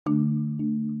Hello,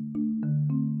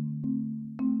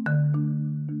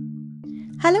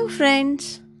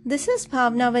 friends. This is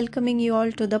Bhavna welcoming you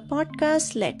all to the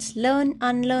podcast Let's Learn,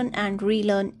 Unlearn, and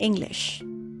Relearn English.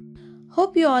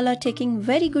 Hope you all are taking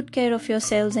very good care of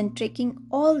yourselves and taking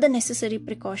all the necessary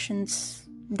precautions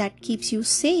that keeps you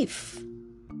safe.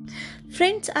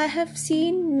 Friends, I have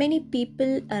seen many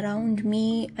people around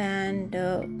me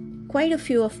and quite a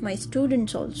few of my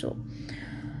students also.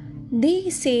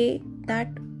 They say that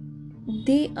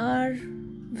they are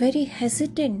very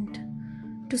hesitant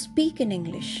to speak in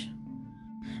English.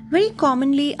 Very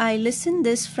commonly, I listen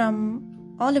this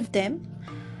from all of them.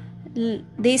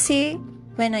 They say,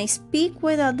 when I speak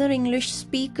with other English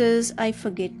speakers, I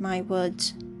forget my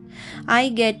words. I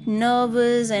get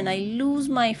nervous and I lose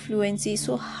my fluency.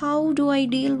 So how do I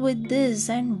deal with this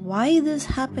and why this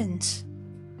happens?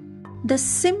 The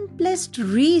simplest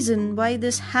reason why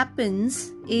this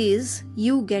happens is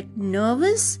you get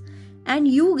nervous and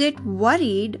you get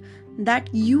worried that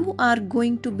you are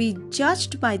going to be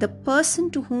judged by the person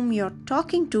to whom you're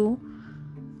talking to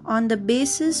on the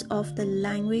basis of the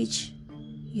language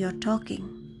you're talking.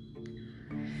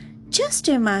 Just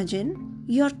imagine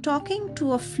you're talking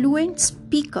to a fluent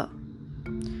speaker.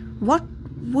 What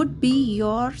would be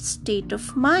your state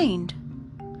of mind?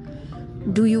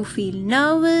 Do you feel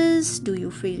nervous? Do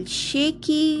you feel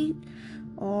shaky?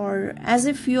 Or as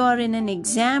if you are in an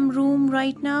exam room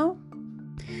right now?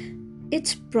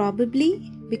 It's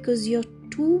probably because you're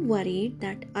too worried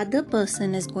that other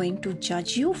person is going to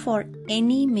judge you for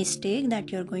any mistake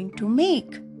that you're going to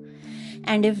make.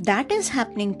 And if that is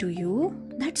happening to you,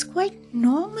 that's quite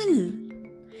normal.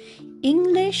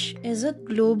 English is a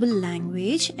global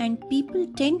language and people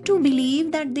tend to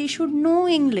believe that they should know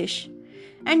English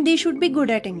and they should be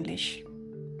good at English.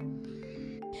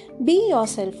 Be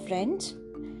yourself, friends.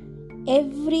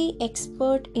 Every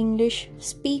expert English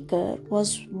speaker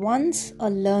was once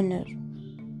a learner.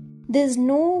 There's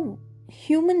no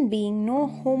human being, no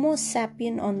Homo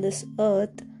sapien on this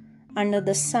earth under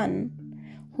the sun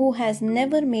who has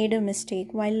never made a mistake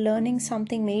while learning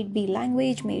something, may it be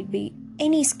language, may it be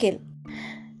any skill.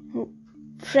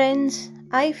 Friends,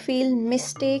 I feel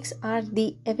mistakes are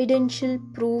the evidential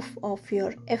proof of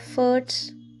your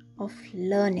efforts of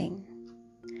learning.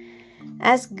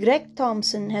 As Greg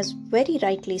Thompson has very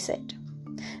rightly said,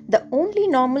 the only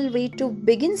normal way to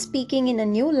begin speaking in a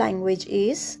new language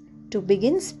is to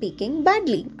begin speaking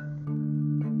badly.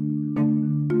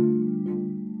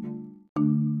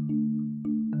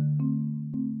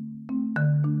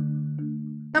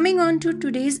 Coming on to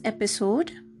today's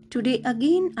episode, today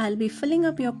again I'll be filling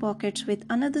up your pockets with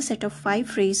another set of 5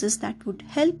 phrases that would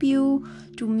help you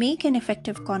to make an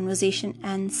effective conversation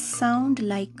and sound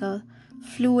like a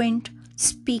fluent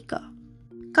speaker.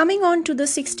 Coming on to the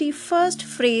 61st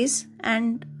phrase,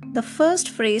 and the first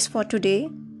phrase for today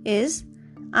is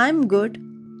I'm good,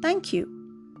 thank you.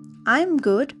 I'm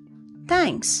good,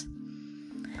 thanks.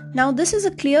 Now this is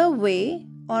a clear way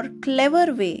or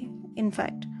clever way, in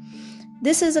fact.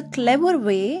 This is a clever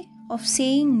way of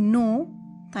saying no,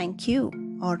 thank you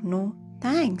or no,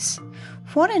 thanks.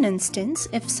 For an instance,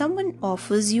 if someone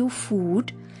offers you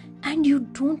food and you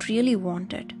don't really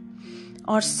want it,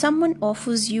 or someone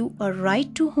offers you a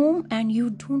ride to home and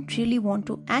you don't really want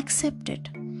to accept it,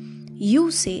 you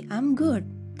say, I'm good,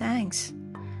 thanks.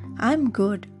 I'm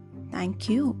good, thank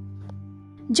you.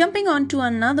 Jumping on to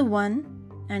another one,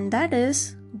 and that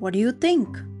is, what do you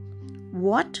think?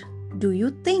 What do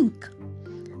you think?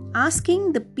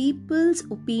 Asking the people's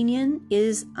opinion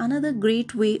is another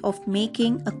great way of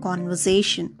making a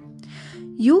conversation.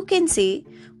 You can say,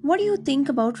 what do you think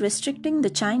about restricting the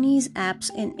Chinese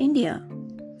apps in India?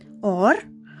 Or,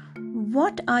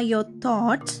 what are your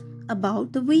thoughts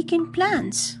about the weekend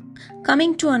plans?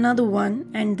 Coming to another one,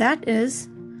 and that is,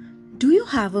 do you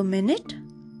have a minute?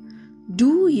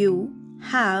 Do you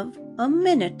have a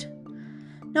minute?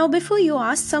 Now, before you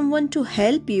ask someone to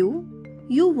help you,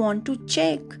 you want to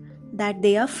check that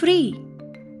they are free.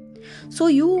 So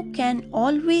you can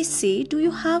always say, do you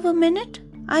have a minute?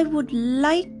 I would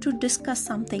like to discuss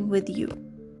something with you.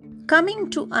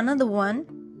 Coming to another one,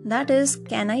 that is,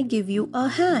 can I give you a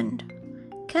hand?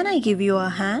 Can I give you a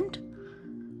hand?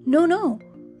 No.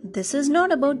 This is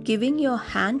not about giving your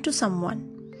hand to someone.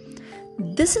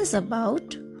 This is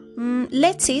about,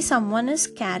 let's say someone is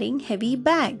carrying heavy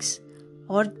bags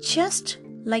or just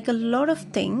like a lot of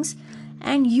things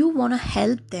and you want to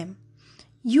help them.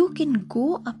 You can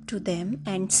go up to them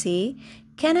and say,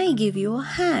 can I give you a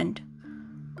hand?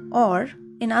 Or,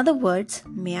 in other words,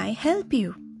 may I help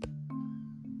you?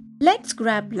 Let's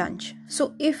grab lunch.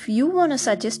 So if you want to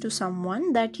suggest to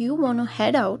someone that you want to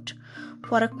head out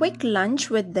for a quick lunch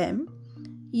with them,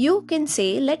 you can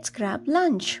say let's grab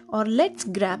lunch or let's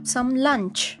grab some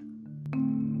lunch.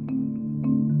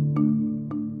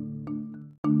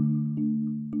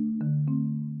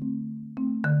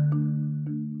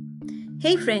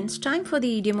 Hey friends, time for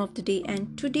the idiom of the day,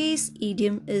 and today's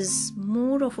idiom is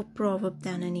more of a proverb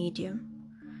than an idiom.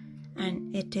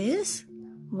 And it is,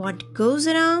 what goes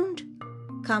around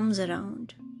comes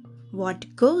around.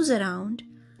 What goes around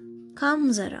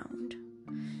comes around.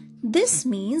 This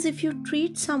means if you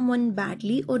treat someone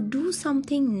badly or do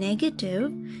something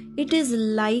negative, it is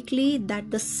likely that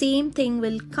the same thing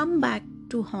will come back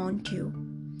to haunt you.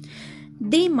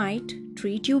 They might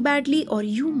treat you badly, or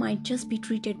you might just be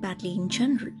treated badly in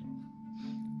general.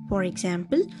 For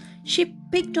example, she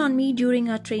picked on me during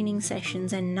our training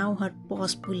sessions and now her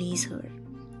boss bullies her.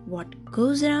 What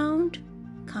goes around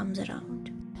comes around.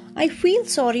 I feel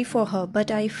sorry for her, but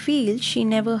I feel she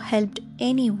never helped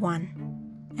anyone.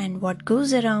 And what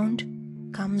goes around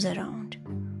comes around.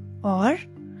 Or,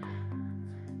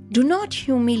 do not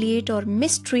humiliate or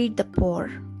mistreat the poor.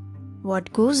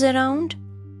 What goes around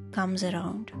comes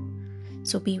around.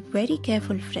 So be very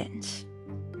careful, friends.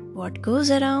 What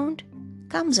goes around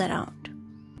comes around.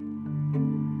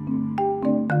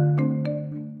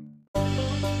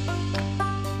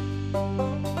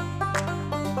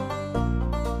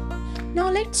 Now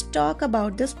let's talk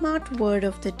about the smart word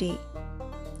of the day.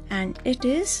 And it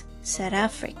is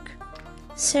seraphic.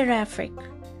 Seraphic.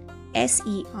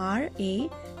 S-E-R-A-P-H-I-C.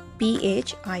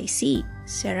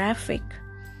 Seraphic.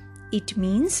 It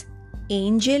means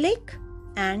angelic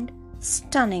and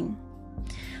stunning.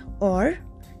 Or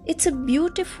it's a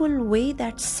beautiful way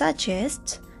that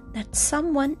suggests that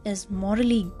someone is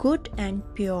morally good and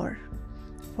pure.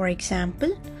 For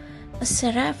example, a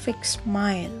seraphic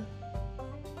smile.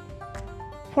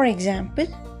 For example,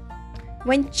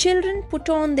 when children put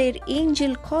on their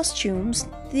angel costumes,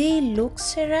 they look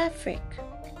seraphic.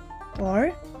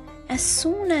 Or, as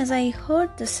soon as I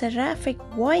heard the seraphic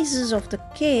voices of the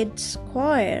kids'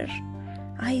 choir,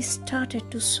 I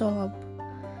started to sob.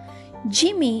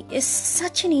 Jimmy is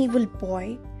such an evil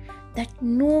boy that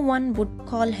no one would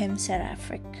call him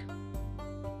seraphic.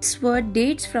 This word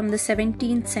dates from the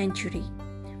 17th century,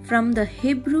 from the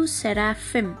Hebrew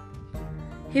seraphim,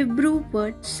 Hebrew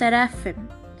word seraphim,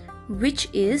 which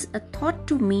is thought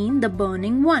to mean the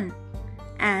burning one,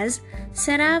 as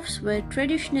seraphs were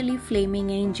traditionally flaming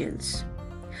angels.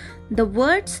 The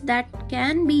words that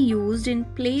can be used in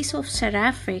place of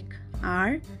seraphic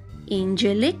are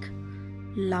angelic,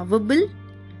 lovable,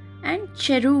 and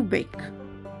cherubic.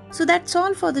 So that's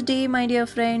all for the day, my dear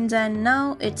friends, and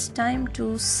now it's time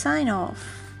to sign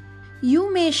off.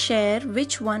 You may share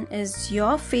which one is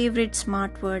your favorite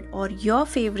smart word or your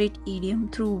favorite idiom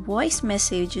through voice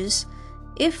messages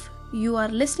if you are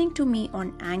listening to me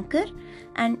on Anchor,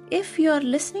 and if you are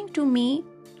listening to me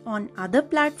on other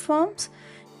platforms,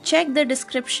 check the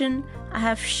description. I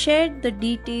have shared the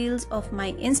details of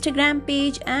my Instagram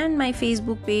page and my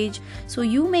Facebook page, so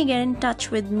you may get in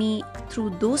touch with me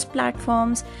through those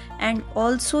platforms, and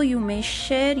also you may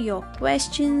share your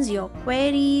questions, your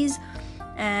queries,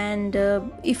 and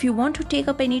if you want to take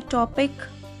up any topic,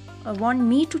 want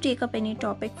me to take up any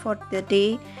topic for the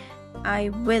day, I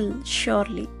will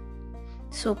surely.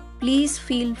 So please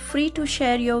feel free to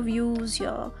share your views,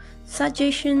 your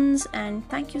suggestions, and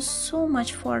thank you so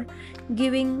much for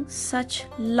giving such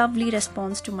lovely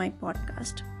response to my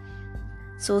podcast.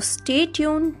 So stay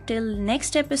tuned till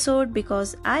next episode,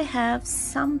 because I have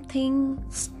something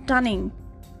stunning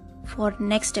for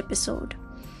next episode.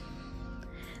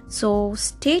 So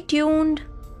stay tuned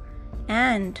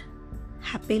and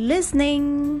happy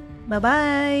listening. Bye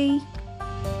bye.